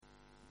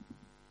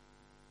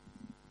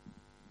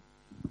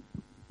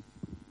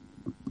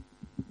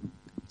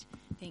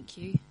Thank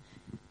you.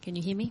 Can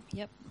you hear me?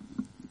 Yep.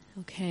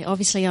 Okay.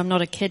 Obviously, I'm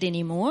not a kid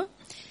anymore,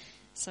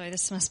 so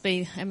this must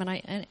be. Am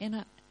I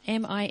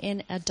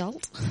an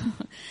adult?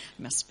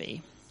 Must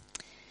be.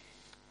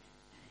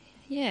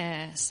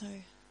 Yeah. So.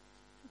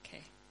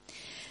 Okay.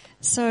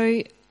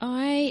 So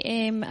I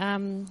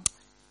am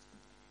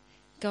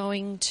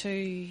going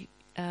to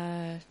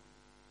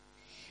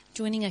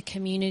joining a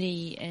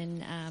community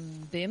in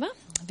Burma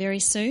very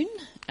soon.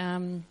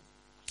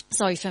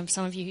 So for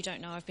some of you who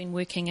don't know, I've been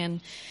working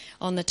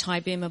on the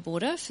Thai-Burma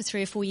border for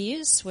 3 or 4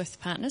 years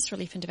with Partners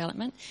Relief and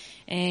Development,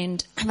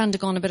 and I've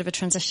undergone a bit of a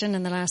transition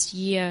in the last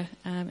year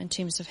in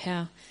terms of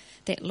how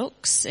that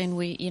looks, and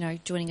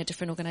joining a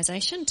different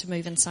organisation to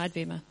move inside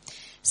Burma.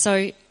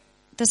 So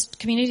this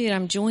community that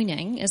I'm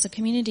joining is a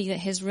community that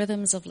has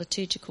rhythms of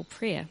liturgical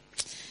prayer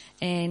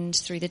and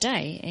through the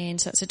day, and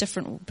so it's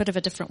a bit of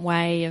a different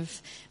way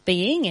of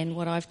being, and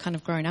what I've kind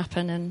of grown up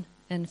in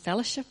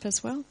fellowship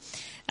as well.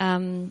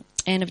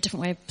 And a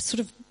different way of sort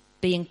of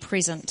being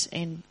present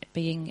and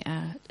being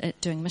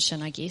doing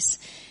mission, I guess.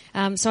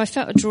 So I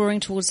felt drawing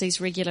towards these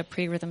regular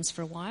prayer rhythms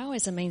for a while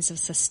as a means of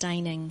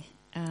sustaining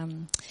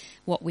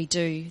what we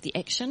do, the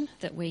action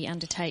that we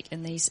undertake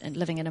in these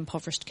living in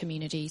impoverished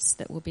communities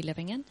that we'll be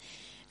living in.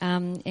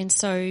 And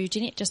so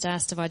Jeanette just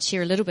asked if I'd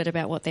share a little bit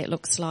about what that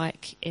looks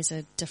like as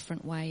a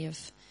different way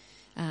of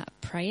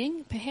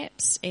praying,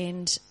 perhaps,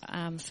 and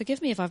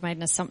forgive me if I've made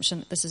an assumption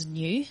that this is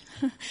new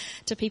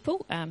to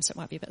people, so it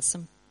might be a bit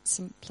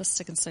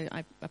simplistic, and so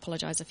I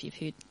apologise if you've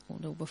heard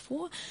all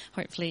before.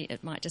 Hopefully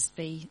it might just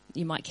be,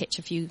 you might catch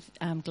a few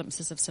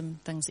glimpses of some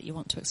things that you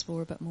want to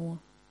explore a bit more.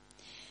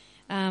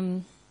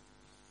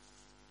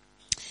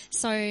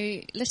 So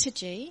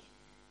liturgy,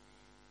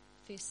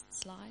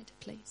 first slide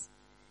please.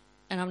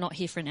 And I'm not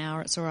here for an hour,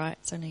 it's alright,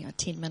 it's only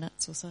 10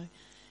 minutes or so.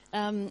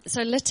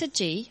 So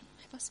liturgy,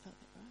 have I spelled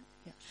that right?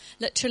 Yeah.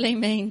 Literally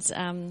means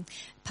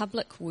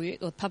public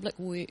work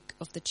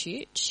of the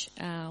church,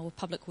 or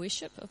public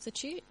worship of the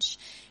church.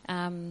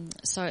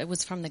 So it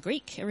was from the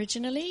Greek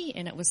originally,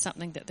 and it was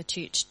something that the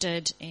church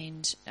did,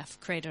 and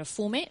created a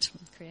format,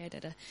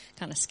 created a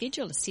kind of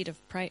schedule, a set of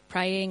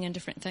praying and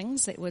different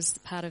things that was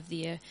part of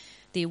their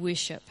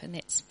worship, and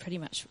that's pretty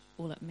much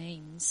all it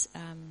means.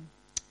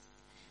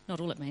 Not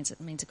all it means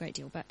a great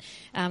deal, but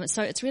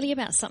so it's really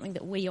about something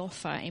that we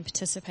offer and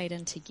participate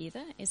in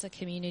together as a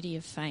community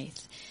of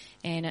faith,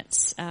 and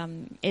it's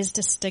as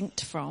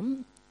distinct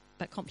from,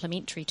 but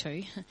complementary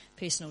to,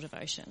 personal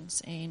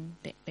devotions and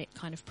that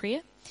kind of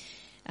prayer.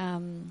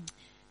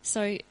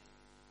 So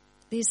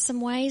there's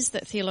some ways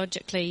that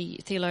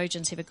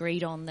theologians have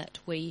agreed on that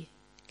we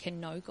can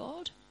know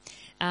God.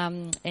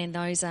 And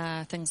those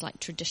are things like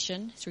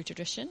tradition, through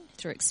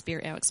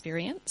our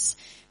experience,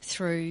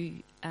 through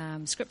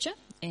scripture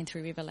and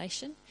through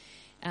revelation.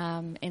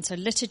 And so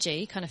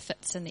liturgy kind of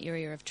fits in the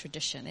area of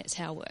tradition. It's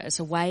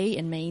a way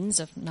and means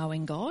of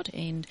knowing God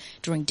and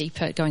going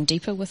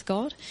deeper with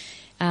God.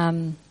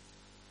 And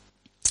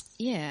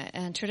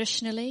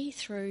traditionally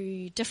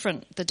through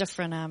the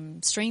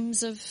different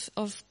streams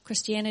of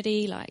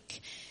Christianity,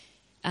 like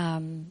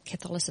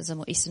Catholicism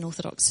or Eastern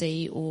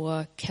Orthodoxy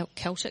or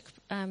Celtic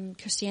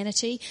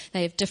Christianity,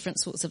 they have different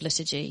sorts of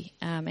liturgy,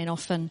 and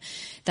often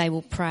they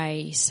will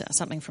pray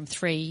something from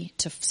 3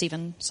 to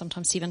 7,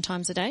 sometimes 7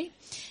 times a day,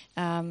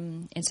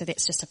 and so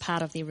that's just a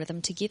part of their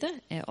rhythm together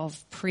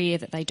of prayer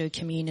that they do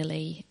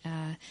communally.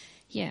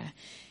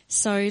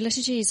 So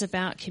liturgy is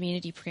about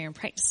community prayer and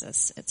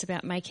practices. It's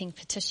about making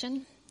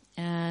petition,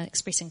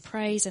 expressing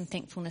praise and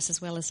thankfulness, as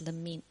well as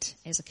lament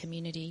as a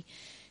community,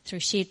 through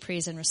shared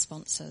prayers and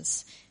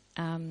responses.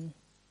 And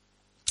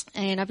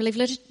I believe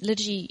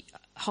liturgy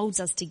holds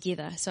us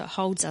together, so it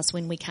holds us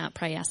when we can't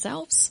pray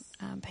ourselves,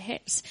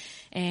 perhaps,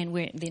 and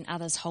then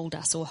others hold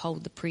us or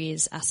hold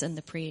us in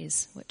the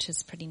prayers, which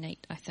is pretty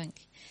neat, I think.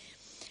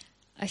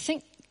 I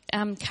think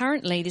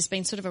currently there's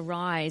been sort of a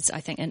rise,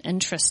 I think, in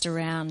interest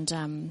around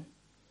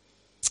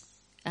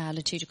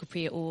liturgical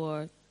prayer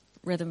or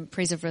rhythms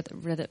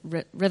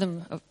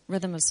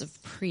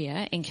of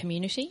prayer and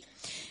community.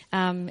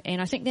 And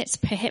I think that's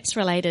perhaps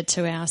related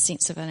to our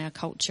sense of, in our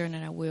culture and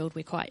in our world,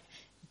 we're quite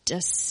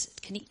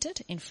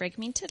disconnected and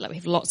fragmented. Like, we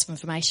have lots of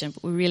information,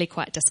 but we're really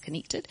quite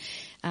disconnected.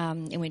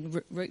 And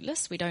we're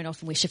rootless.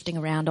 We're shifting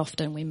around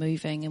often, we're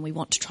moving, and we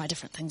want to try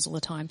different things all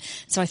the time.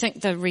 So I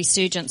think the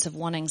resurgence of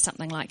wanting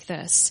something like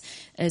this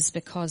is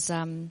because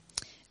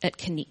it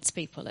connects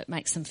people. It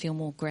makes them feel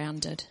more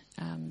grounded.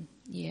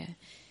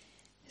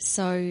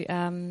 So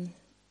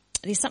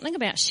there's something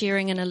about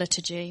sharing in a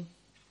liturgy.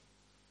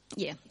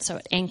 So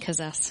it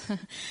anchors us.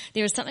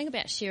 There is something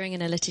about sharing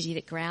in a liturgy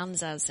that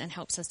grounds us and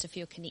helps us to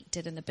feel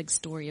connected in the big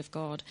story of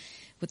God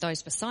with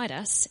those beside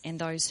us,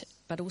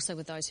 but also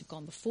with those who've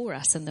gone before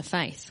us in the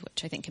faith,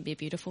 which I think can be a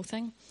beautiful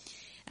thing.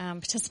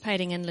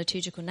 Participating in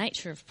liturgical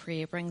nature of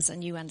prayer brings a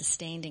new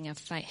understanding of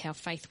how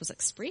faith was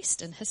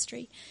expressed in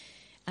history.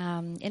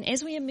 And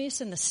as we immerse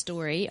in the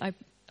story,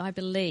 I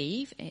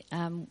believe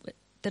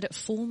that it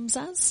forms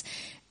us.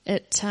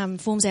 It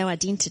forms our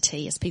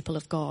identity as people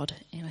of God,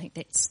 and I think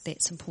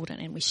that's important,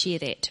 and we share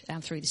that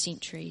through the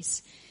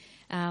centuries.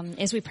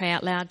 As we pray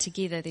out loud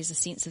together, there's a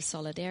sense of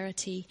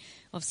solidarity,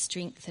 of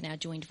strength in our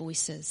joined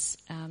voices,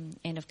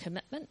 and of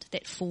commitment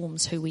that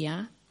forms who we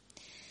are.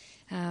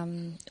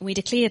 We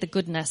declare the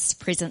goodness,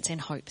 presence and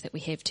hope that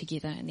we have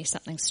together, and there's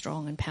something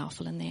strong and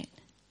powerful in that.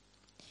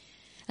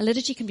 A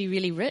liturgy can be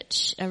really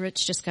rich, a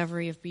rich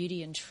discovery of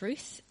beauty and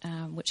truth,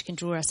 which can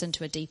draw us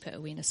into a deeper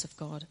awareness of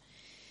God.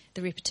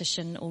 The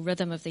repetition or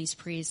rhythm of these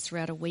prayers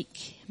throughout a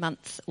week,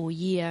 month or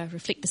year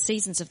reflect the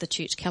seasons of the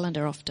church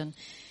calendar often,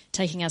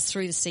 taking us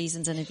through the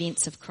seasons and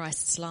events of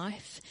Christ's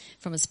life,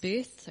 from his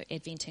birth, so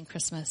Advent and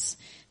Christmas,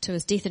 to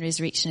his death and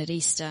resurrection at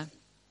Easter,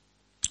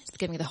 the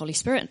giving of the Holy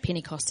Spirit at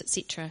Pentecost,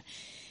 etc.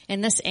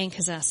 And this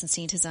anchors us and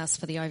centres us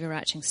for the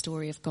overarching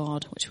story of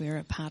God, which we are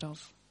a part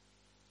of.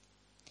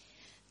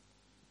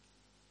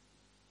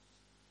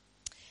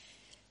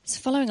 So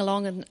following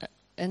along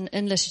in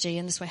liturgy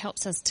in this way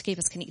helps us to keep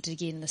us connected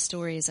again in the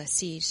story, as I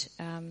said,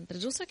 but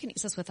it also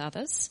connects us with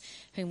others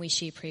whom we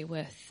share prayer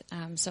with.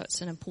 So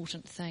it's an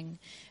important thing.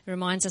 It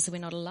reminds us that we're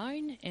not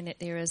alone and that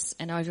there is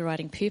an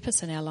overriding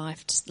purpose in our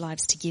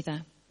lives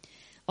together.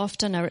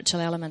 Often a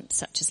ritual element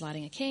such as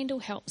lighting a candle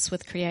helps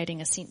with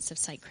creating a sense of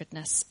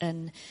sacredness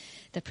in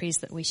the prayers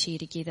that we share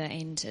together,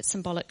 and it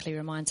symbolically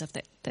reminds us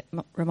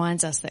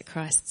that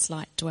Christ's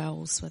light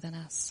dwells within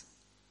us.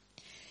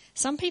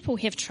 Some people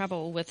have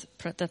trouble with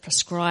the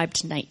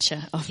prescribed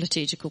nature of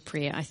liturgical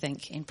prayer, I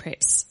think, and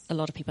perhaps a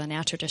lot of people in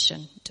our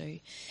tradition do.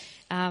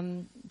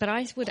 But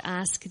I would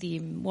ask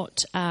them,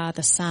 what are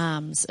the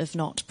psalms if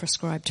not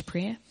prescribed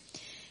prayer?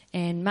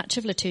 And much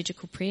of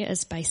liturgical prayer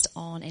is based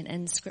on and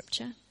in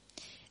Scripture,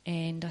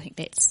 and I think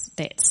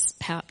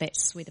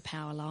that's where the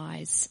power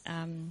lies.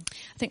 I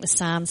think the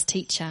psalms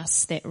teach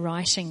us that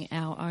writing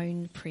our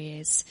own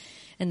prayers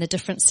in the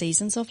different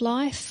seasons of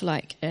life,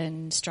 like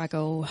in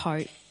struggle,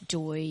 hope,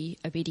 joy,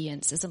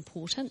 obedience, is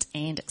important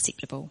and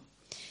acceptable.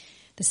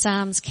 The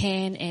Psalms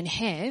can and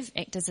have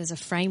acted as a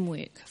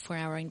framework for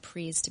our own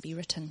prayers to be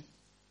written.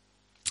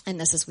 And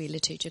this is where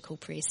liturgical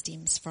prayer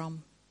stems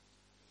from.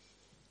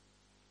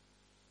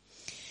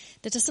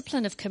 The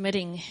discipline of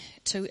committing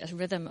to a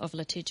rhythm of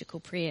liturgical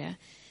prayer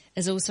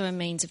is also a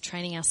means of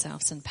training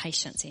ourselves in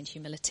patience and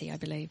humility, I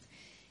believe.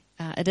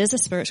 It is a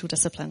spiritual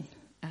discipline.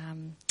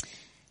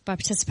 By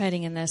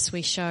participating in this,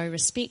 we show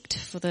respect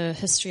for the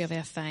history of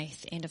our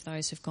faith and of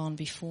those who've gone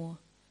before.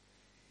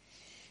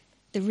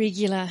 The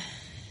regular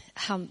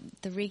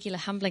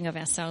humbling of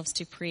ourselves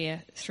to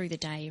prayer through the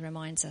day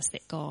reminds us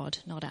that God,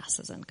 not us,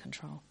 is in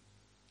control.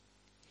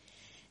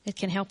 It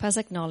can help us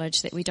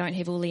acknowledge that we don't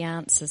have all the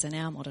answers in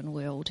our modern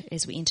world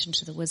as we enter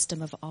into the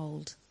wisdom of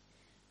old.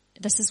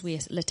 This is where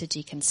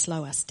liturgy can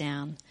slow us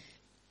down.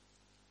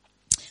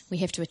 We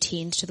have to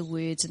attend to the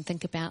words and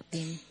think about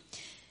them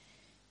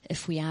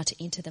if we are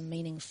to enter them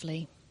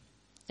meaningfully.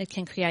 It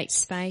can create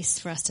space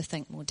for us to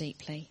think more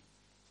deeply.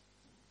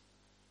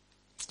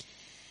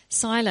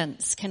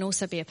 Silence can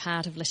also be a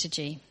part of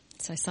liturgy.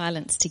 So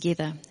silence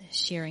together,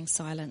 sharing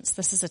silence.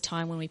 This is a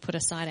time when we put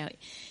aside our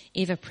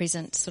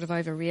ever-present, sort of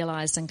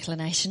over-realised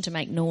inclination to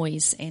make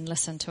noise and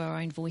listen to our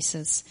own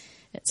voices.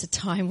 It's a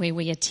time where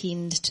we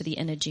attend to the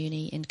inner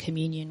journey in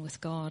communion with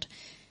God.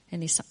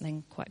 And there's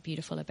something quite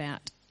beautiful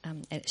about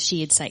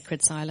shared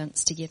sacred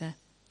silence together.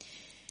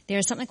 There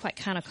is something quite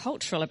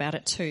countercultural about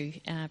it too,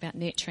 about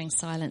nurturing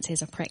silence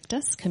as a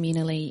practice,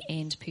 communally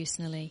and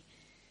personally,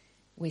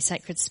 where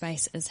sacred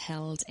space is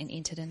held and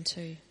entered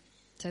into.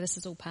 So this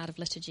is all part of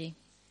liturgy.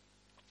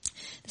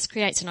 This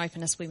creates an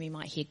openness where we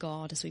might hear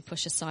God as we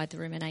push aside the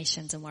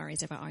ruminations and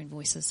worries of our own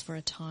voices for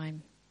a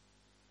time.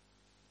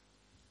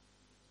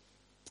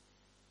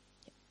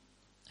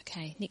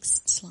 Okay,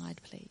 next slide,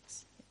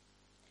 please.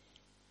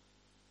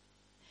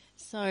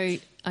 So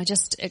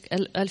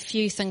a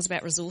few things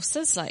about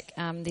resources, like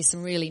there's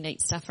some really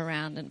neat stuff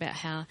around about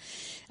how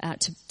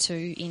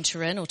to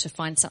enter in or to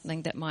find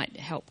something that might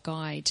help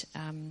guide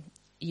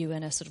you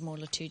in a sort of more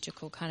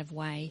liturgical kind of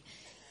way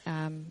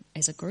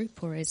as a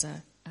group or as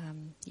a,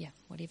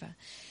 whatever.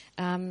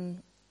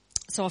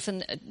 So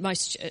often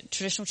most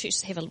traditional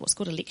churches have what's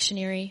called a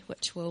lectionary,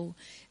 which will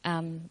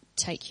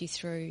take you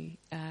through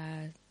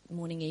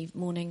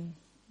morning,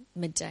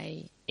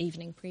 midday,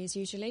 evening prayers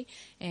usually,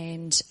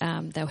 and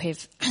they'll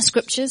have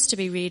scriptures to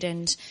be read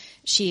and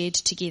shared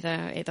together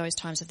at those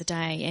times of the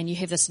day. And you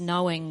have this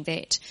knowing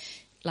that,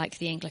 like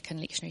the Anglican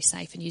lectionary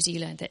say for New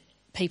Zealand, that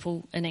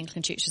people in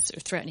Anglican churches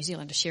throughout New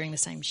Zealand are sharing the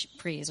same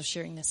prayers or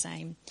sharing the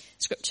same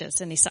scriptures,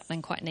 and there's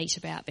something quite neat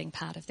about being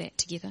part of that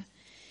together.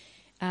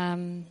 What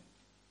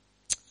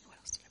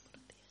else did I put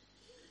up there?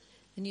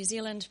 The New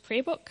Zealand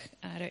prayer book,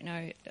 I don't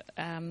know,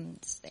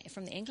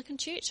 from the Anglican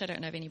Church. I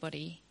don't know if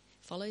anybody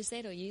follows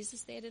that or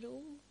uses that at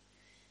all.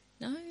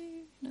 No,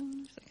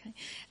 okay.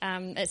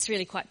 It's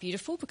really quite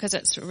beautiful because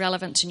it's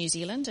relevant to New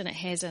Zealand, and it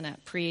has in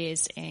it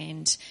prayers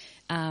and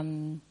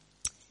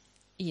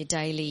your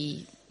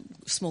daily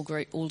small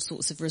group, all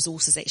sorts of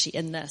resources actually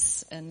in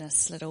this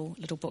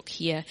little book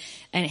here,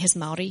 and it has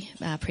Māori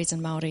prayers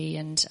in Māori,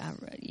 and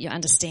it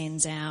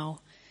understands our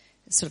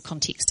sort of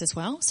context as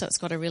well. So it's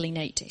got a really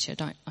neat.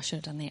 Actually, I should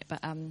have done that,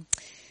 but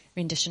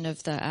rendition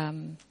of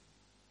the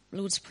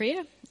Lord's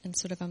Prayer in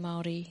sort of a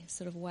Māori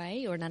sort of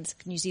way, or a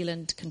New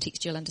Zealand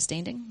contextual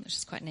understanding, which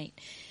is quite neat.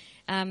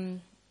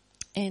 And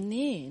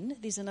then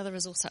there's another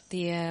resource up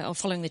there of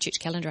following the church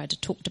calendar. I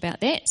talked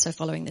about that, so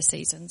following the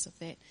seasons of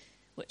that,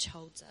 which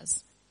holds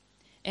us.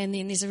 And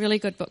then there's a really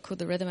good book called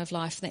The Rhythm of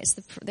Life. That's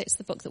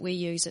the book that we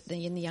use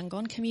in the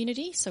Yangon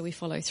community. So we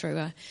follow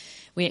through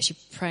we actually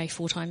pray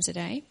 4 times a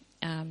day.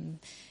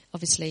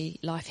 Obviously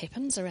life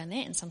happens around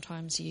that, and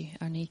sometimes you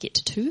only get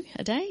to 2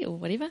 a day or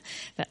whatever.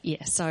 But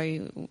yeah, so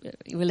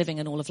we're living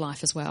in all of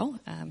life as well,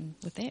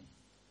 with that.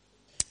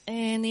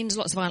 And then there's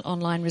lots of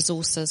online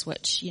resources,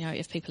 which,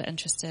 if people are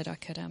interested, I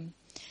could,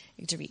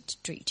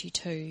 direct you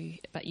to,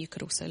 but you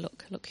could also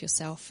look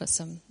yourself for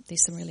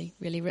there's some really,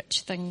 really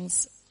rich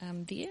things,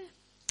 there.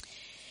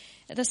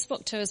 This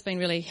book too has been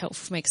really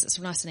helpful for me because it's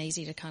nice and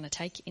easy to kind of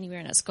take anywhere,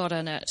 and it's got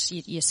in it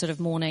your sort of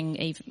morning,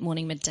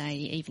 midday,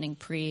 evening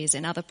prayers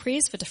and other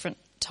prayers for different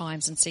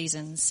times and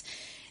seasons.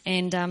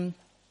 And in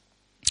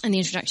the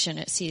introduction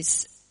it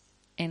says,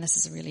 and this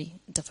is a really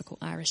difficult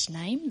Irish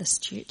name, this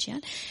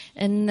churchyard,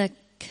 in the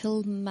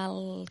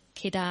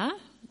Kilmalkedar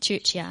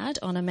churchyard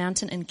on a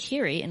mountain in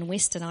Kerry in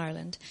Western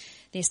Ireland,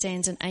 there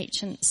stands an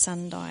ancient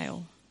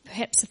sundial,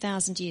 perhaps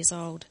 1,000 years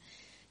old,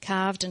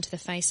 carved into the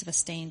face of a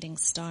standing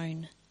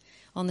stone.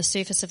 On the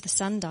surface of the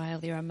sundial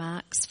there are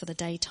marks for the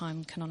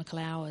daytime canonical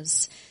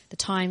hours, the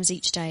times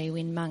each day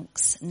when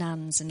monks,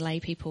 nuns and lay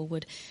people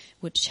would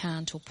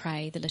chant or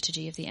pray the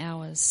liturgy of the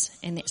hours.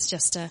 And that's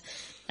just an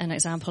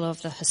example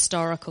of the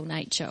historical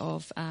nature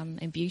of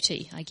and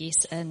beauty, I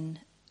guess, in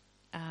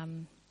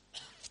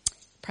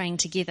praying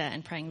together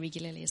and praying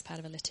regularly as part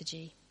of a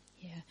liturgy.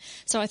 Yeah.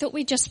 So I thought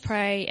we'd just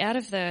pray out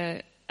of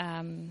the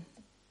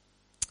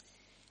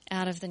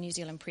New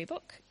Zealand prayer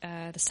book.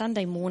 The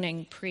Sunday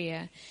morning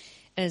prayer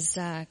is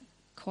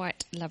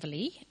quite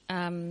lovely,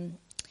 and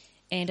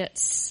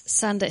it's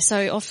Sunday.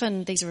 So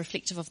often these are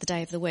reflective of the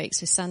day of the week.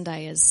 So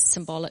Sunday is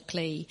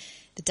symbolically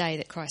the day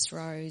that Christ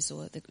rose,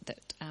 or that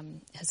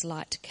his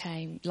light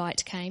came,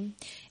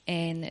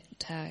 and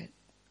that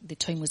the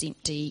tomb was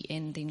empty,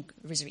 and then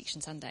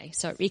Resurrection Sunday.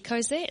 So it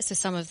echoes that. So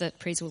some of the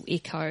prayers will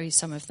echo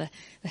some of the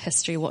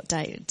history of what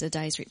the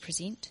days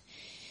represent.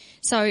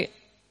 So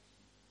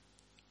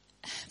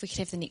if we could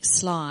have the next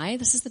slide.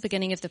 This is the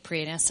beginning of the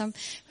prayer. Now, some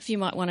of you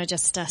might want to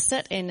just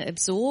sit and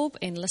absorb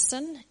and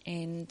listen,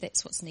 and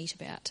that's what's neat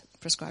about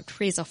prescribed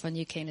prayers. Often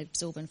you can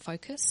absorb and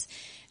focus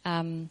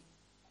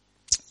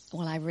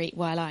while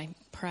I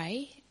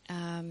pray,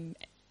 and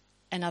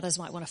others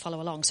might want to follow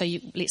along. So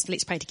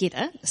let's pray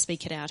together.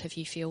 Speak it out if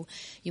you feel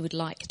you would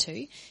like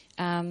to,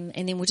 and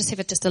then we'll just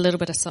have just a little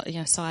bit of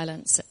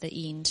silence at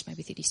the end,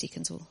 maybe 30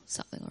 seconds or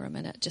something, or a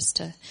minute, just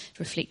to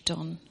reflect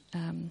on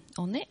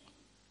that.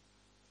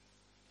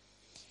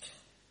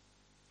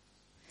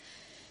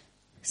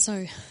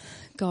 So,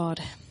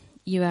 God,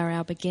 you are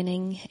our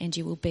beginning and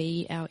you will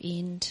be our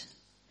end.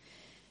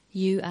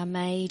 We are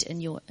made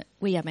in your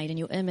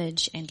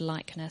image and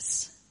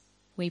likeness.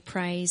 We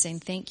praise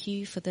and thank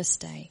you for this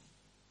day.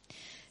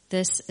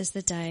 This is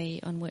the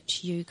day on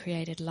which you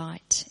created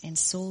light and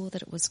saw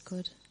that it was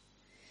good.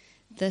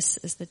 This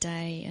is the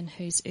day in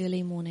whose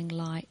early morning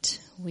light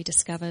we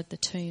discovered the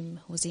tomb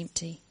was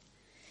empty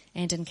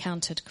and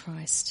encountered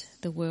Christ,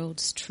 the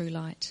world's true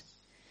light.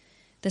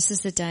 This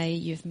is the day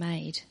you've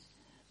made.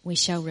 We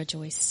shall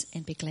rejoice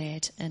and be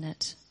glad in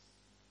it.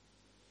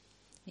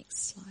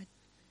 Next slide.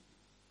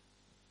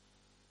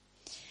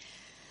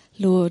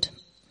 Lord,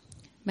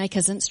 make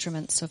us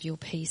instruments of your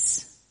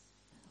peace.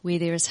 Where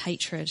there is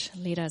hatred,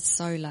 let us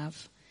sow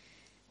love.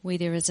 Where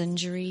there is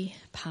injury,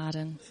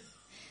 pardon.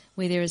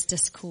 Where there is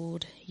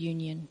discord,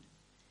 union.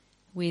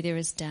 Where there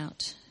is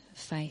doubt,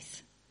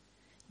 faith.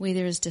 Where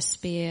there is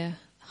despair,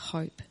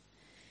 hope.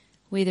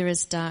 Where there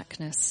is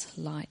darkness,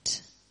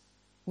 light.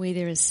 Where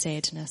there is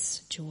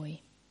sadness, joy.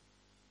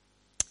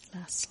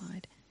 Last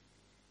slide.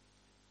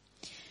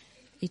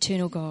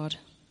 Eternal God,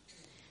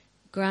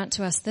 grant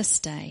to us this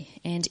day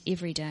and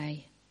every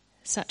day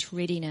such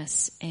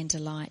readiness and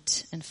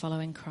delight in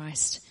following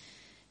Christ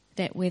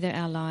that whether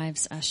our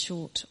lives are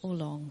short or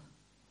long,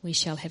 we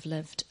shall have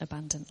lived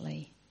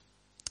abundantly.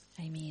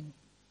 Amen.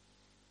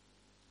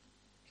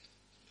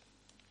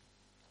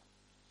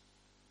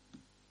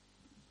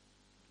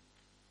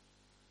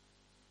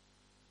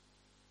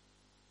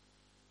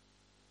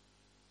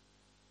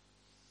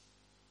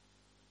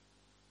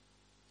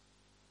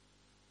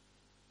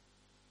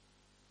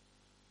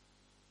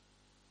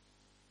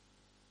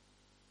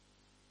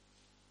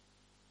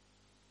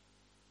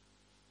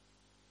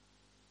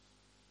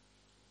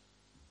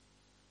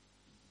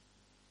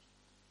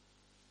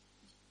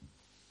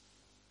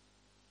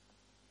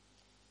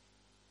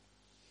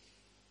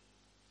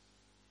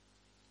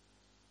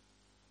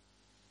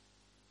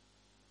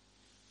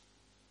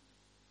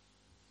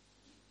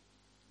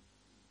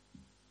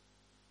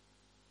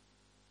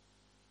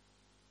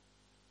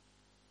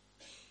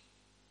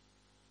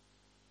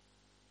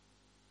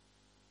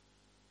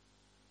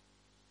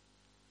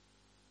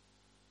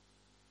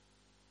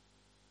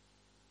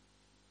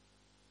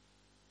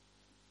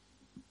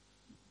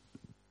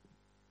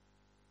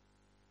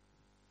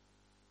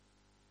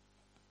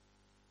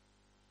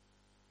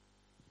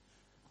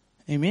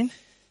 Amen.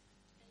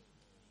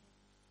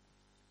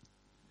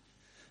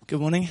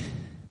 Good morning.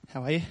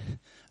 How are you?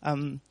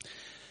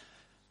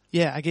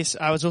 I guess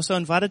I was also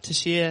invited to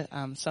share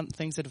some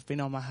things that have been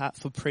on my heart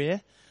for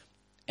prayer.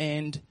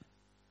 And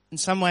in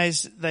some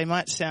ways, they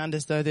might sound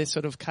as though they're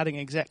sort of cutting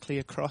exactly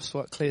across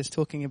what Claire's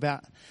talking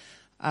about.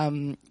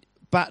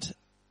 But,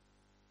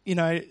 you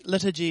know,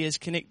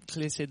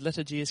 Claire said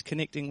liturgy is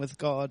connecting with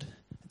God.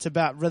 It's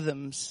about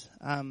rhythms,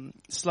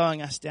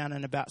 slowing us down,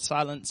 and about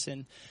silence.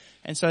 And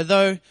so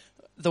though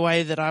the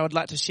way that I would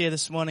like to share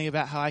this morning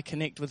about how I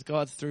connect with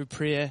God through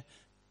prayer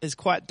is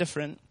quite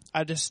different,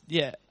 I just,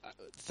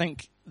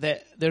 think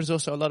that there's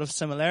also a lot of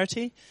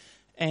similarity.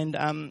 And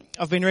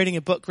I've been reading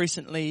a book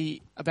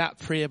recently about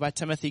prayer by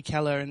Timothy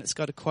Keller, and it's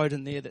got a quote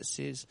in there that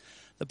says,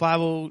 "The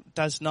Bible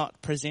does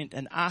not present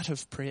an art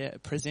of prayer,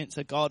 it presents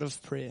a God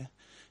of prayer."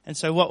 And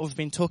so what we've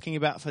been talking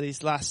about for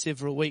these last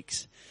several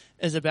weeks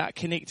is about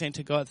connecting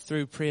to God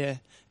through prayer,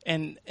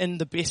 and in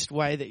the best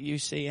way that you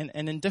see, and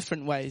in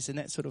different ways, and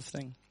that sort of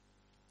thing.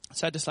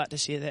 So I'd just like to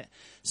share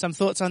some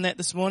thoughts on that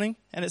this morning,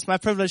 and it's my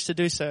privilege to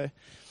do so.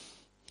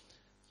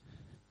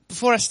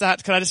 Before I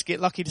start, can I just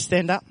get Lockie to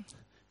stand up?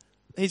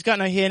 He's got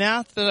no hair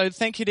now, so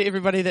thank you to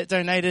everybody that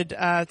donated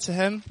to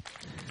him.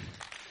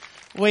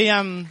 We,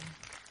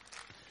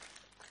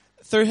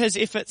 through his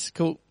efforts,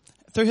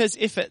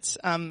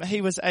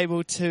 he was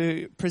able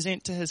to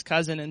present to his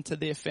cousin and to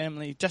their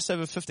family just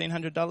over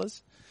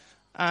 $1,500.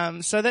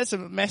 So that's a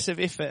massive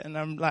effort, and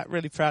I'm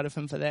really proud of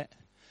him for that.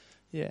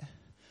 Yeah.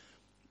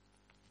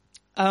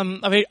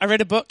 I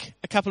read a book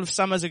a couple of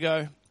summers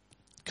ago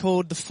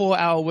called The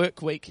 4-Hour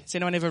Work Week. Has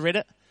anyone ever read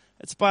it?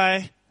 It's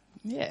by,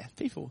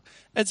 people.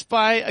 It's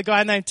by a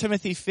guy named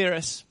Timothy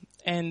Ferriss,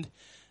 and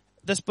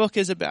this book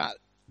is about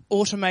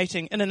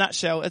automating, in a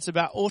nutshell, it's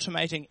about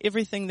automating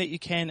everything that you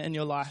can in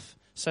your life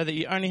so that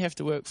you only have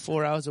to work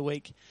 4 hours a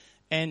week,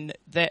 and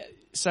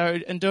so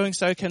in doing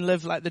so can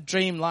live like the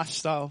dream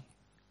lifestyle.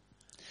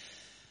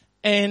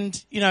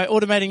 And, you know,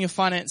 automating your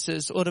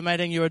finances,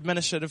 automating your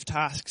administrative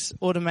tasks,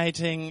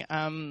 automating,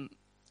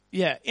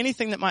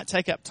 anything that might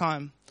take up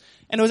time.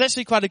 And it was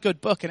actually quite a good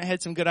book, and it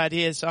had some good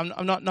ideas, so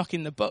I'm not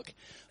knocking the book.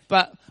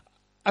 But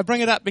I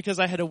bring it up because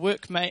I had a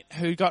workmate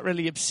who got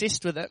really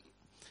obsessed with it.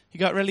 He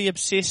got really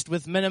obsessed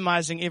with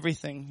minimizing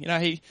everything. You know,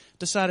 he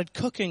decided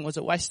cooking was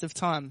a waste of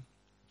time.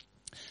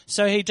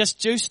 So he just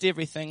juiced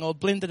everything or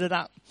blended it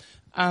up.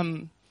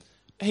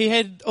 He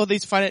had all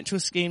these financial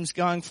schemes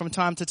going from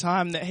time to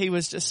time that he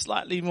was just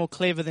slightly more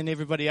clever than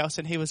everybody else,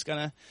 and he was going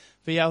to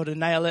be able to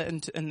nail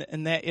it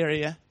in that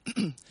area.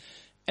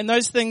 And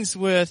those things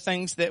were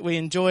things that we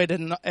enjoyed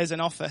as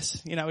an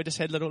office. You know, we just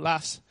had little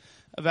laughs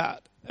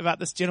about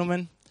this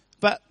gentleman.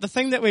 But the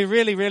thing that we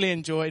really, really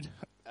enjoyed,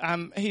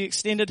 he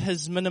extended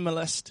his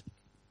minimalist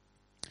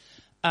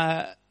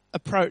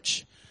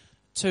approach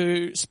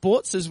to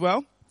sports as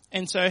well.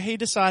 And so he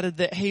decided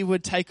that he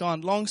would take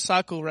on long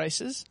cycle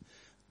races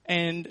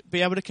and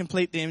be able to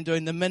complete them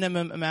doing the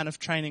minimum amount of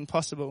training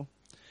possible.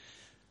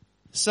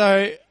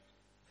 So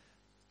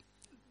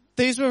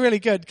these were really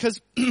good because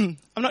I'm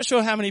not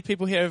sure how many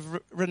people here have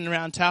ridden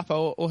around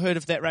Taupo or heard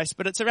of that race,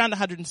 but it's around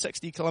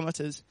 160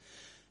 kilometres.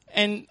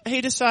 And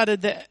he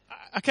decided that,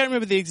 I can't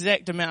remember the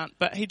exact amount,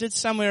 but he did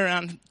somewhere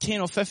around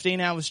 10 or 15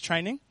 hours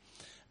training.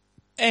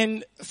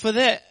 And for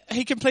that,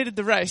 he completed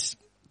the race.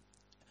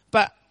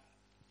 But,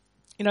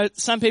 you know,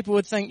 some people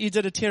would think you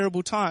did a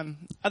terrible time.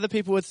 Other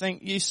people would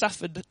think you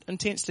suffered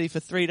intensely for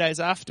 3 days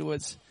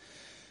afterwards.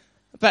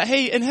 But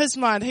in his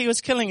mind, he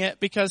was killing it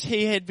because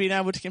he had been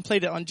able to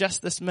complete it on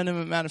just this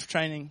minimum amount of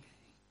training.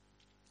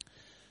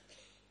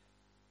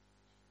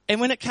 And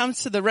when it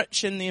comes to the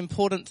rich and the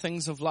important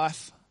things of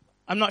life,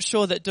 I'm not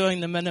sure that doing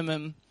the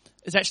minimum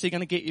is actually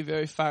going to get you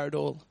very far at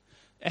all.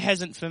 It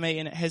hasn't for me,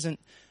 and it hasn't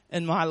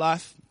in my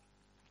life.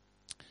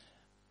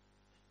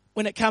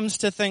 When it comes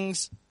to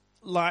things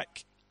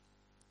like,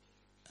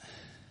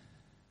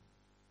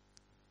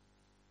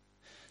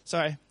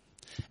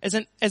 as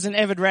an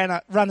avid runner,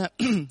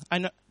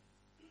 I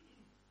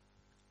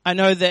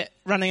know that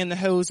running in the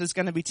hills is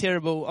going to be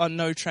terrible on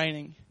no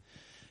training.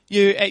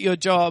 You at your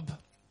job,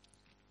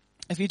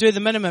 if you do the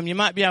minimum, you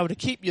might be able to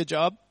keep your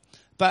job,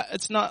 but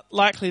it's not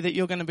likely that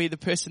you're going to be the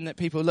person that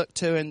people look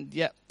to, and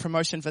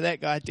promotion for that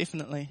guy,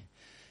 definitely.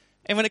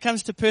 And when it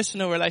comes to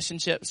personal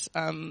relationships,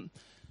 doing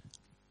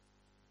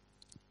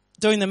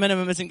the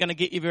minimum isn't going to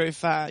get you very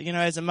far. You know,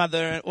 as a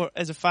mother or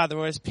as a father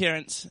or as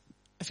parents,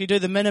 if you do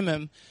the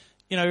minimum,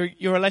 you know,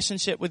 your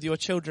relationship with your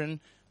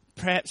children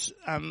perhaps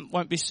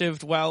won't be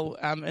served well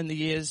in the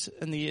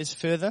years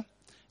further.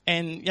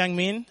 And young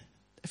men,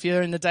 if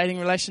you're in a dating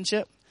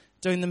relationship,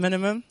 doing the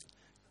minimum,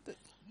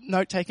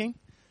 note-taking,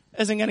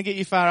 isn't going to get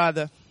you far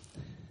either.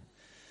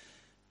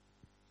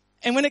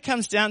 And when it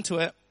comes down to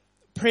it,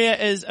 prayer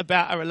is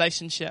about a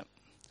relationship.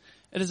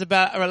 It is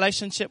about a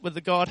relationship with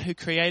the God who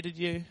created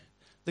you,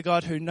 the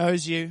God who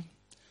knows you,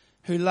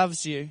 who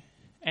loves you,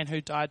 and who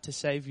died to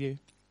save you.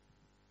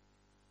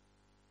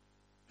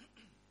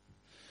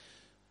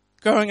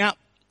 Growing up,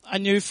 I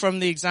knew from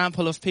the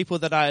example of people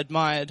that I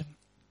admired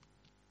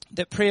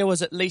that prayer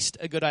was at least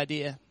a good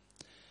idea.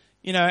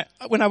 You know,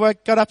 when I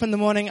got up in the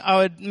morning, I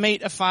would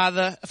meet a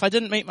father. If I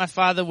didn't meet my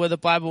father with a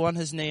Bible on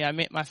his knee, I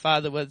met my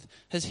father with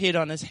his head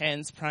on his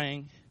hands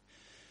praying.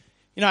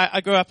 You know,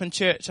 I grew up in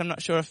church. I'm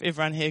not sure if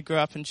everyone here grew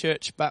up in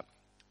church, but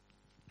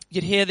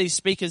you'd hear these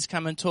speakers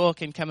come and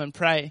talk and come and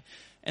pray,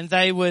 and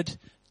they would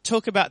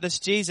talk about this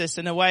Jesus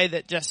in a way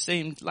that just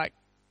seemed like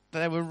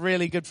they were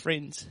really good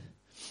friends.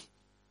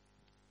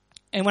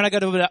 And when I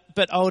got a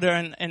bit older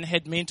and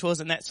had mentors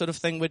and that sort of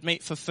thing, we'd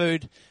meet for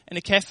food in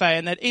a cafe,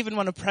 and they'd even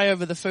want to pray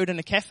over the food in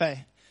a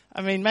cafe.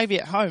 I mean, maybe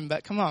at home,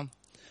 but come on.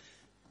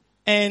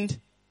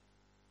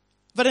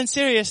 But in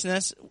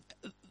seriousness,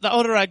 the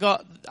older I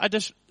got,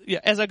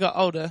 as I got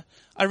older,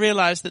 I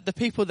realized that the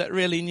people that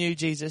really knew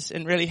Jesus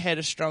and really had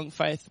a strong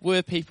faith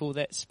were people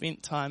that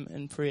spent time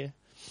in prayer.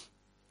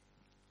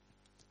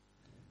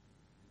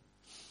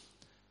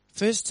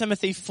 1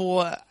 Timothy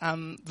 4,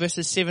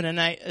 verses 7 and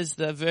 8 is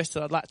the verse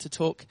that I'd like to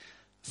talk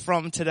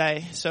from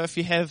today. So if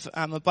you have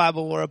a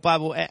Bible or a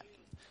Bible app,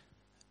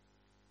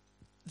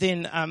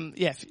 then, I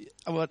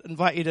would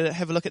invite you to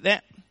have a look at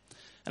that,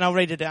 and I'll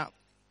read it out.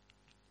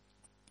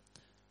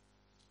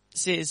 It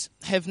says,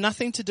 "Have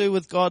nothing to do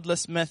with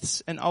godless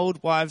myths and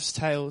old wives'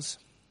 tales.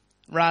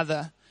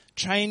 Rather,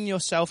 train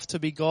yourself to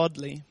be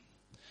godly.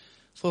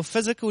 For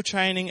physical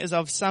training is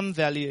of some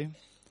value,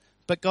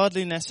 but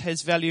godliness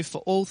has value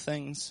for all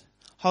things,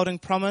 holding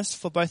promise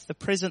for both the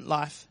present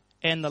life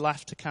and the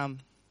life to come."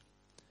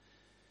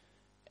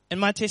 And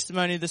my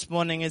testimony this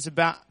morning is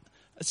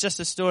it's just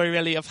a story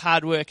really of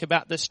hard work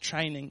about this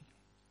training.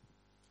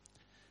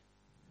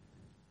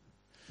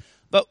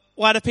 But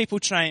why do people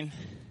train?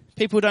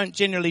 People don't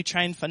generally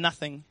train for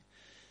nothing.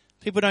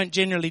 People don't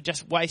generally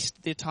just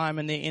waste their time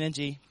and their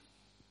energy.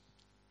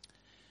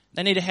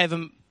 They need to have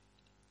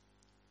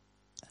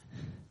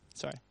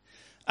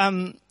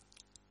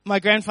my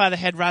grandfather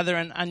had rather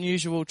an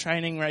unusual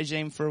training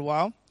regime for a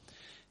while.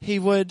 He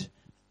would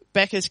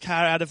back his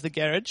car out of the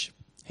garage.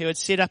 He would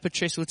set up a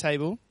trestle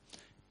table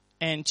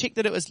and check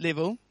that it was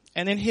level,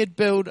 and then he'd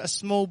build a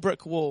small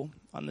brick wall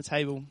on the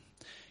table.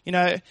 You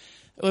know,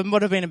 it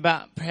would have been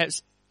about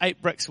perhaps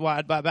 8 bricks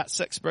wide by about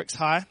 6 bricks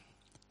high.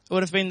 It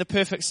would have been the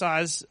perfect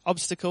size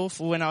obstacle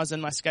for when I was in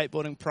my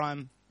skateboarding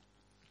prime.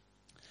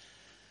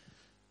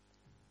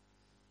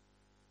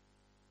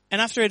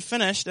 And after he'd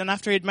finished, and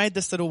after he'd made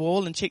this little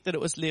wall and checked that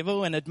it was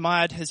level and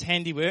admired his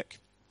handiwork,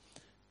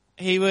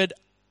 he would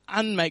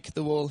unmake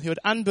the wall. He would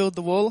unbuild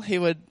the wall. He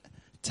would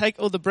take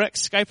all the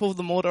bricks, scrape all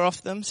the mortar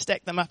off them,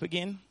 stack them up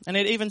again, and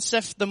he'd even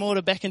sift the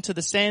mortar back into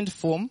the sand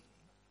form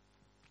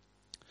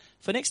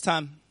for next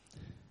time.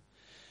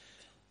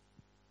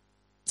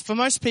 For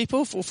most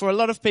people, for a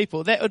lot of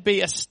people, that would be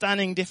a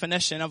stunning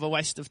definition of a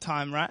waste of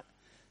time, right?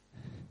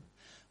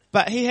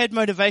 But he had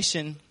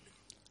motivation.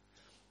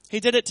 He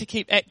did it to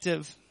keep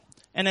active.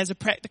 And as a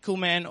practical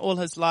man all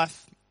his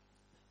life,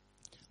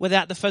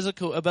 without the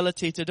physical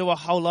ability to do a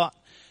whole lot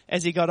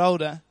as he got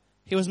older,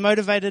 he was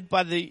motivated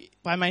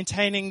by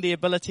maintaining the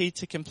ability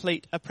to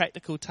complete a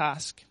practical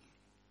task.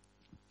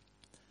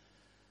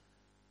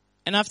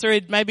 And after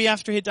he'd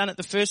done it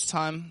the first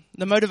time,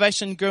 the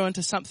motivation grew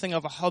into something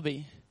of a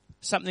hobby,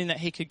 something that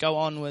he could go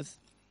on with,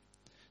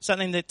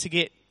 something that to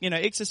get,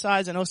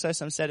 exercise and also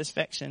some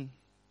satisfaction.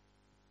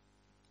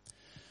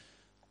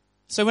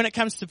 So when it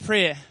comes to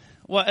prayer,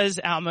 what is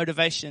our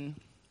motivation?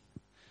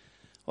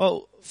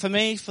 Well, for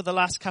me, for the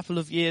last couple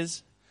of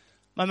years,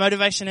 my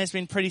motivation has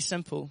been pretty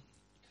simple.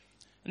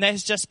 And that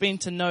has just been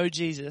to know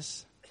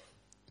Jesus.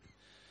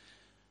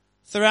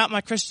 Throughout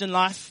my Christian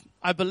life,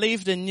 I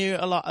believed and knew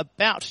a lot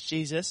about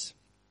Jesus,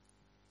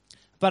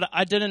 but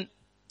I didn't,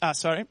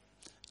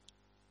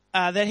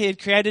 that he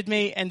had created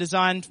me and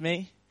designed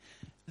me,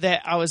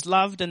 that I was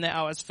loved and that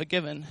I was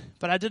forgiven,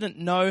 but I didn't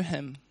know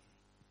him.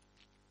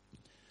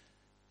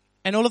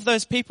 And all of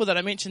those people that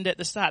I mentioned at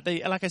the start,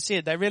 they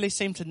really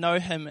seemed to know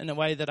him in a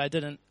way that I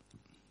didn't.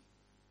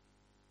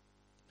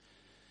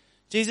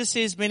 Jesus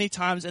says many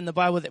times in the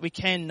Bible that we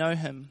can know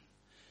him.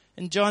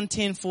 In John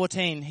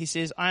 10:14, he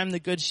says, "I am the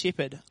good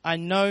shepherd. I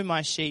know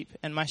my sheep,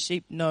 and my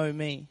sheep know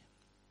me."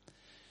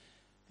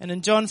 And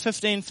in John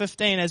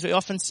 15:15, as we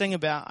often sing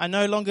about, "I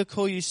no longer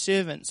call you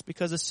servants,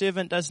 because a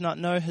servant does not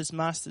know his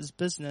master's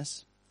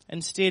business.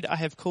 Instead, I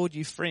have called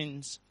you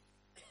friends."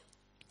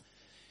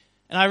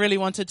 And I really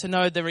wanted to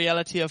know the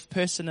reality of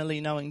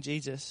personally knowing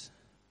Jesus.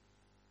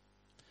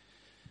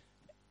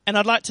 And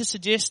I'd like to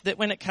suggest that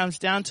when it comes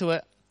down to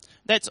it,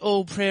 that's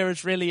all prayer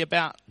is really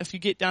about. If you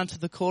get down to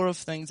the core of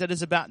things, it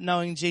is about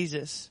knowing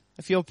Jesus.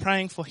 If you're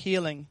praying for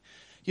healing,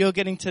 you're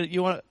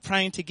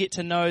praying to get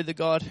to know the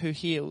God who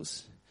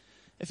heals.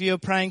 If you're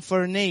praying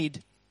for a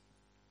need,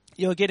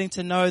 you're getting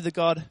to know the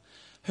God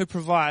who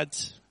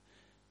provides.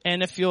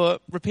 And if you're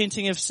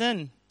repenting of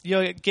sin,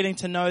 you're getting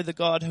to know the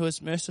God who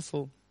is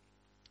merciful.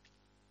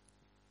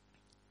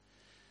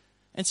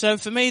 And so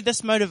for me,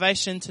 this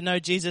motivation to know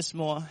Jesus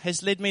more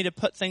has led me to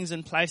put things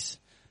in place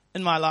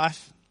in my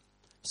life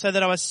so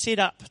that I was set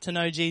up to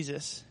know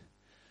Jesus.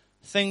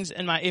 Things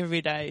in my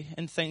everyday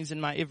and things in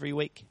my every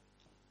week.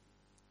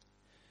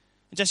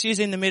 Just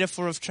using the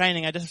metaphor of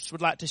training, I just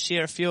would like to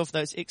share a few of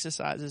those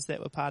exercises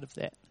that were part of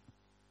that.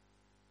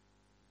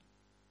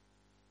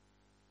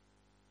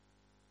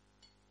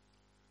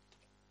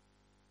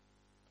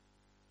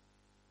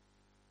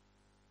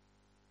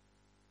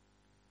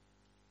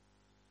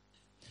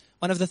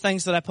 One of the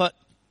things that I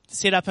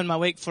set up in my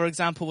week, for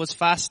example, was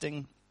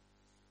fasting.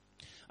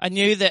 I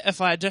knew that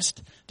if I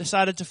just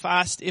decided to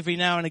fast every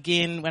now and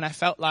again when I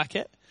felt like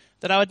it,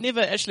 that I would never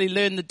actually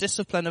learn the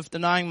discipline of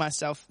denying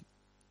myself.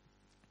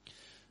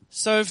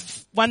 So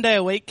one day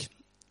a week,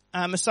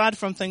 aside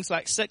from things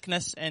like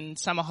sickness and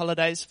summer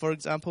holidays, for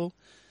example,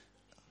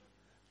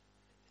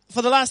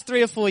 for the last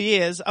 3 or 4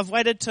 years, I've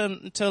waited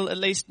until at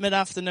least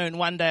mid-afternoon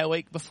one day a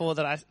week before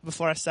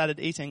I started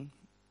eating.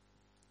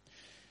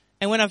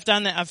 And when I've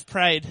done that, I've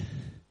prayed,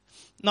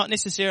 not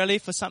necessarily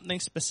for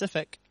something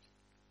specific.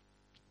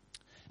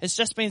 It's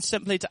just been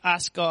simply to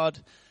ask God,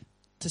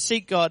 to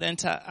seek God, and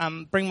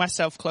to bring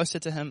myself closer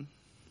to Him.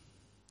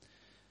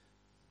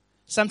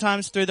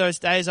 Sometimes through those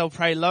days I'll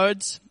pray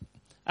loads.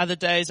 Other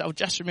days I'll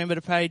just remember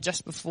to pray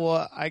just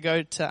before I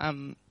go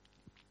to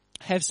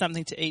have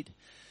something to eat.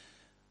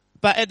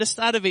 But at the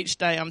start of each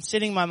day, I'm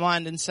setting my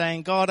mind and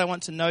saying, God, I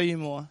want to know you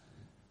more.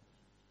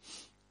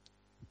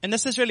 And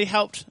this has really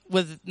helped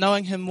with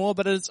knowing Him more,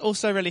 but it's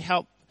also really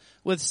helped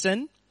with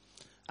sin.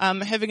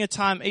 Having a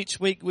time each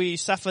week where you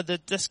suffer the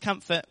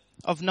discomfort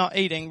of not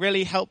eating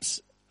really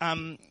helps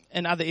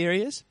in other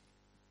areas.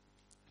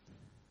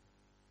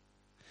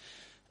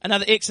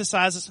 Another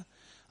exercise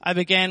I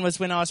began was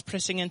when I was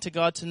pressing into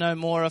God to know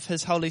more of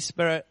His Holy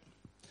Spirit.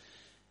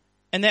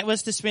 And that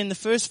was to spend the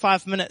first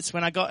 5 minutes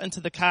when I got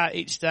into the car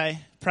each day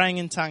praying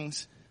in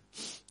tongues.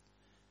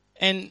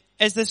 And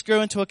as this grew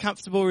into a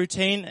comfortable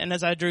routine and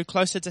as I drew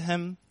closer to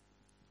Him,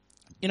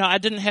 I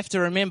didn't have to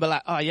remember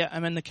like, oh yeah,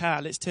 I'm in the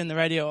car. Let's turn the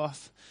radio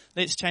off.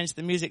 Let's change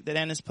the music that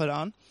Anna's put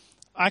on.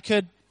 I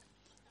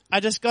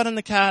just got in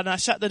the car and I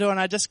shut the door and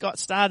I just got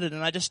started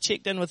and I just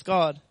checked in with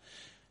God.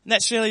 And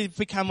that's really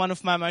become one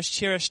of my most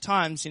cherished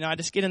times. I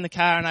just get in the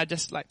car and I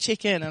just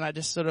check in and I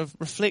just sort of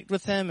reflect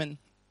with Him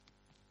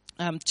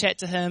and chat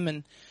to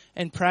Him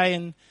and pray.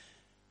 And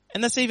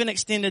this even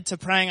extended to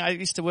praying. I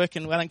used to work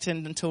in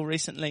Wellington until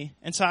recently.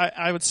 And so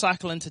I would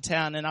cycle into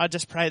town and I'd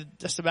just pray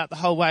just about the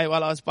whole way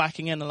while I was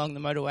biking in along the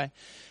motorway.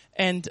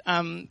 And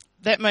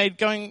that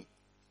made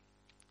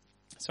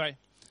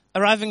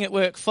arriving at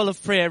work full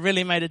of prayer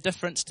really made a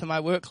difference to my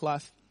work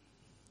life.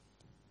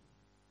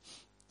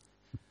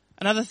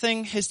 Another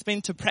thing has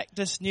been to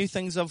practice new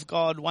things of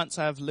God once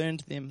I have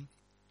learned them.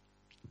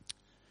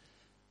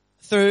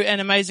 Through an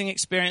amazing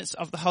experience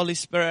of the Holy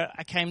Spirit,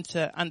 I came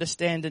to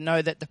understand and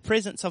know that the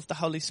presence of the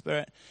Holy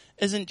Spirit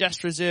isn't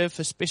just reserved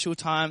for special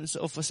times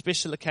or for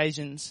special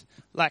occasions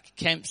like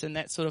camps and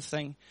that sort of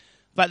thing,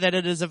 but that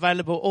it is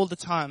available all the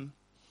time,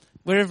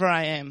 wherever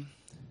I am.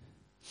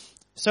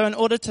 So in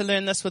order to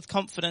learn this with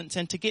confidence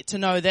and to get to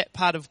know that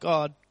part of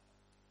God,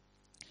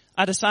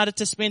 I decided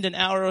to spend an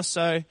hour or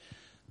so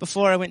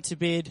before I went to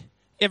bed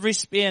every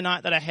spare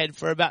night that I had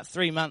for about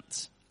 3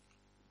 months.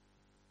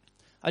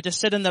 I'd just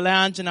sit in the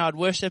lounge and I would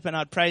worship and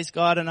I'd praise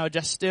God and I would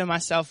just stir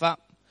myself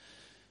up.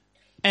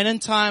 And in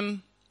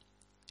time,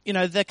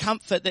 the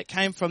comfort that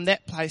came from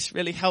that place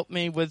really helped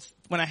me with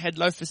when I had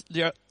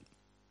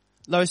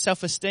low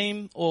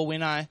self-esteem or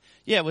when I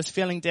was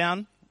feeling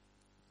down.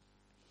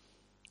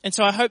 And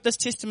so I hope this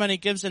testimony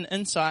gives an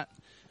insight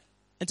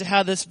into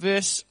how this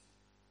verse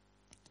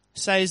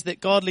says that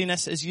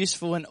godliness is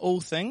useful in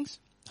all things,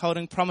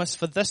 holding promise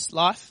for this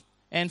life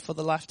and for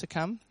the life to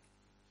come.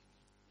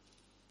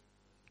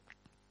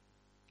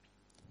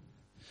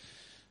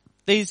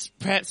 These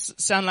perhaps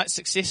sound like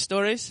success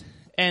stories,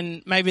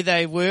 and maybe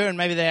they were and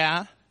maybe they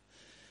are,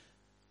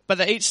 but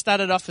they each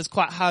started off as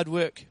quite hard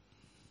work.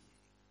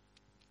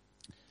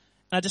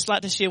 And I'd just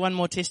like to share one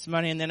more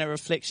testimony and then a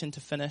reflection to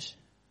finish.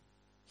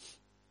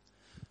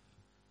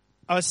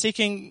 I was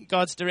seeking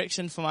God's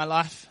direction for my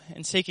life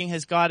and seeking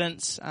His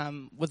guidance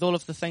with all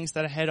of the things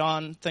that I had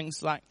on,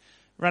 things like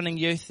running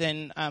youth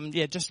and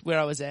just where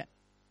I was at.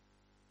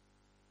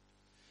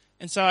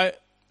 And so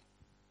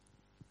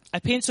I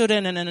penciled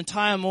in an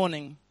entire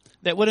morning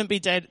that wouldn't be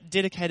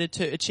dedicated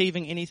to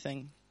achieving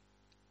anything.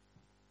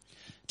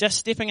 Just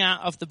stepping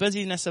out of the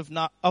busyness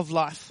of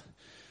life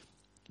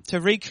to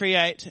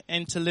recreate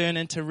and to learn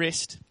and to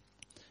rest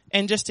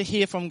and just to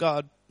hear from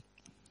God.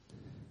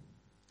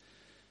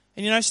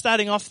 And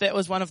starting off, that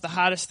was one of the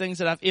hardest things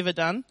that I've ever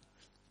done.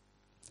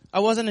 I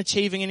wasn't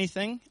achieving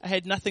anything. I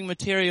had nothing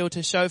material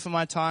to show for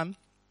my time.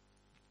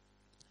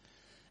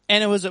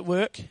 And it was at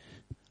work.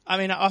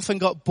 I often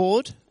got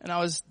bored and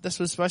this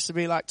was supposed to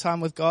be like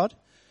time with God.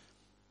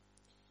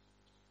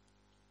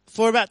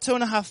 For about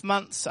 2.5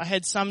 months, I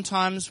had some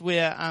times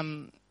where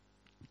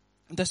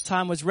this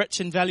time was rich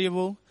and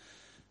valuable,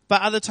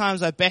 but other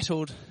times I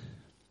battled.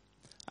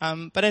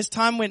 But as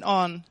time went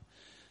on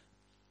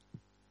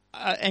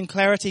and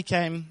clarity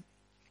came,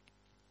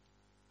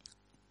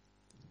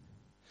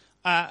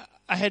 I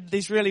had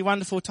these really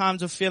wonderful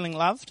times of feeling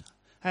loved.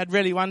 I had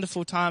really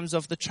wonderful times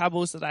of the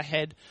troubles that I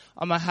had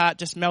on my heart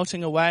just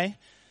melting away.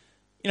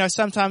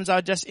 sometimes I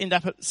would just end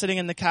up sitting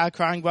in the car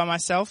crying by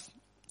myself.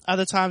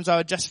 Other times I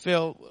would just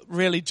feel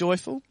really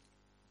joyful.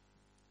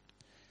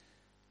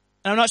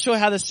 And I'm not sure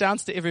how this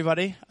sounds to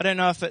everybody. I don't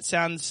know if it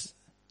sounds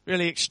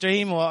really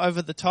extreme or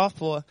over the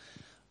top or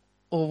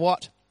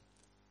what.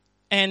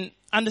 And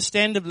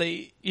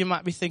understandably, you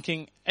might be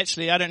thinking,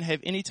 actually, I don't have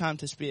any time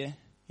to spare.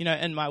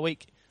 In my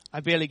week,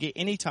 I barely get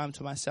any time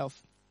to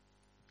myself.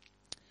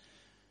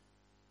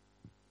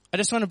 I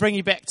just want to bring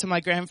you back to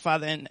my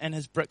grandfather and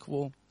his brick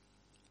wall.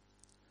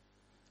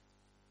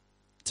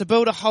 To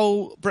build a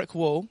whole brick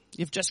wall,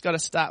 you've just got to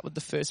start with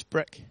the first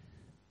brick.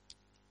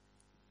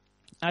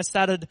 I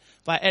started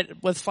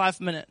with 5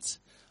 minutes,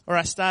 or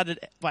I started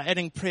by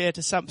adding prayer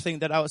to something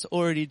that I was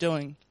already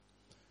doing.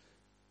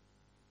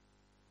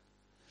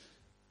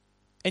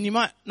 And you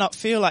might not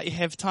feel like you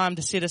have time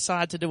to set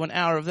aside to do an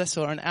hour of this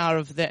or an hour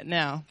of that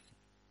now.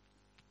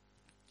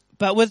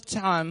 But with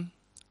time,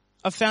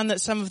 I've found that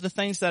some of the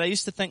things that I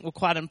used to think were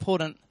quite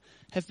important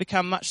have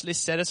become much less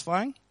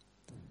satisfying.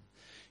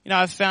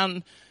 I've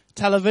found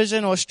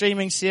television or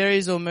streaming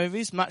series or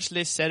movies much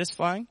less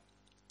satisfying.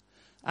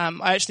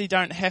 I actually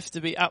don't have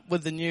to be up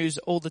with the news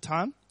all the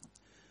time.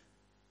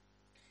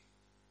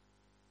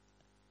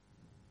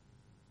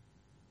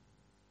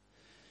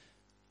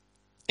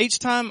 Each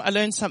time I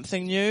learned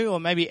something new or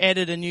maybe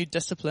added a new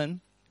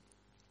discipline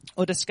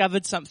or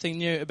discovered something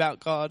new about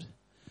God,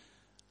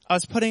 I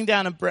was putting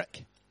down a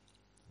brick.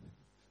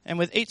 And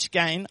with each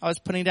gain, I was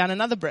putting down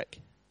another brick.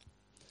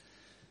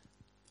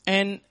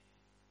 And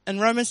in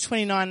Romans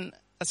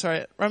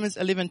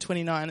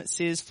 11:29, it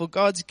says, "For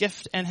God's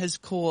gift and his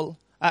call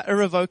are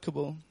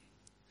irrevocable."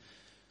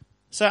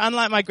 So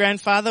unlike my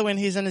grandfather, when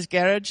he's in his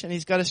garage and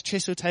he's got his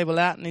trestle table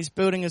out and he's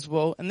building his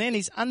wall and then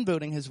he's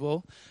unbuilding his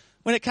wall,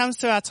 when it comes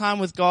to our time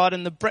with God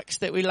and the bricks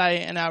that we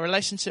lay in our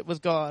relationship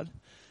with God,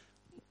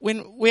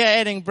 when we are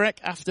adding brick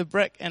after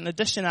brick and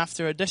addition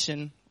after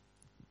addition,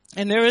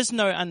 and there is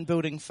no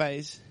unbuilding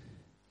phase.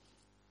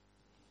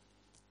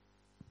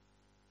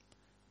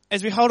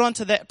 As we hold on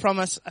to that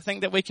promise, I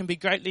think that we can be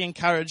greatly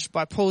encouraged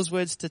by Paul's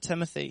words to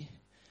Timothy,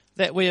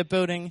 that we are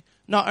building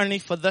not only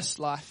for this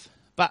life,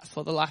 but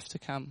for the life to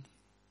come.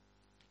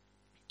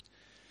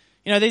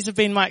 These have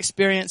been my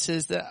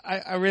experiences that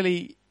I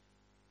really,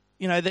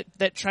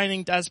 that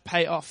training does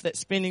pay off, that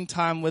spending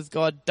time with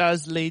God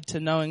does lead to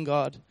knowing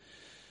God.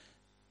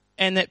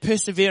 And that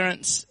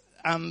perseverance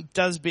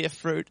does bear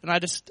fruit. And I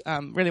just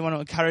really want to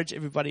encourage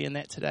everybody in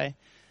that today.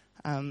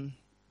 And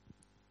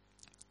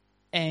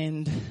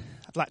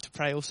I'd like to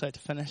pray also to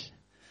finish.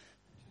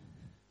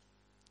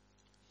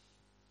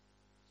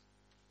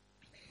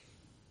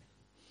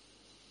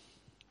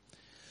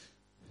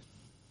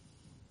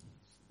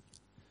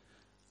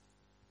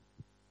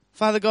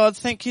 Father God,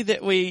 thank you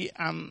that we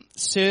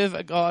serve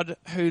a God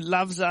who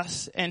loves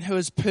us and who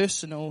is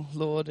personal,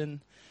 Lord. And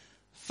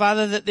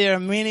Father, that there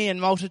are many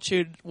and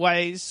multitude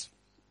ways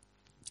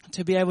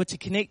to be able to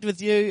connect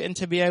with you and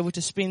to be able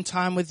to spend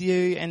time with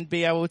you and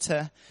be able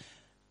to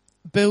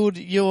build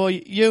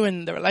you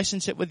and the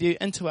relationship with you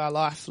into our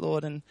life,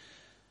 Lord. And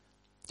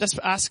just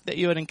ask that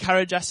you would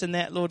encourage us in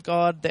that, Lord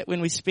God, that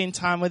when we spend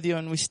time with you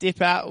and we step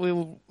out, we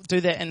will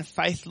do that in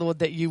faith, Lord,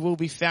 that you will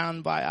be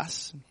found by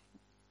us.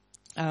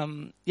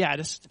 I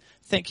just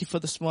thank you for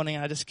this morning.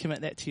 I just commit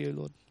that to you,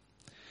 Lord.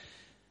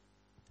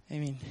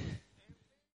 Amen.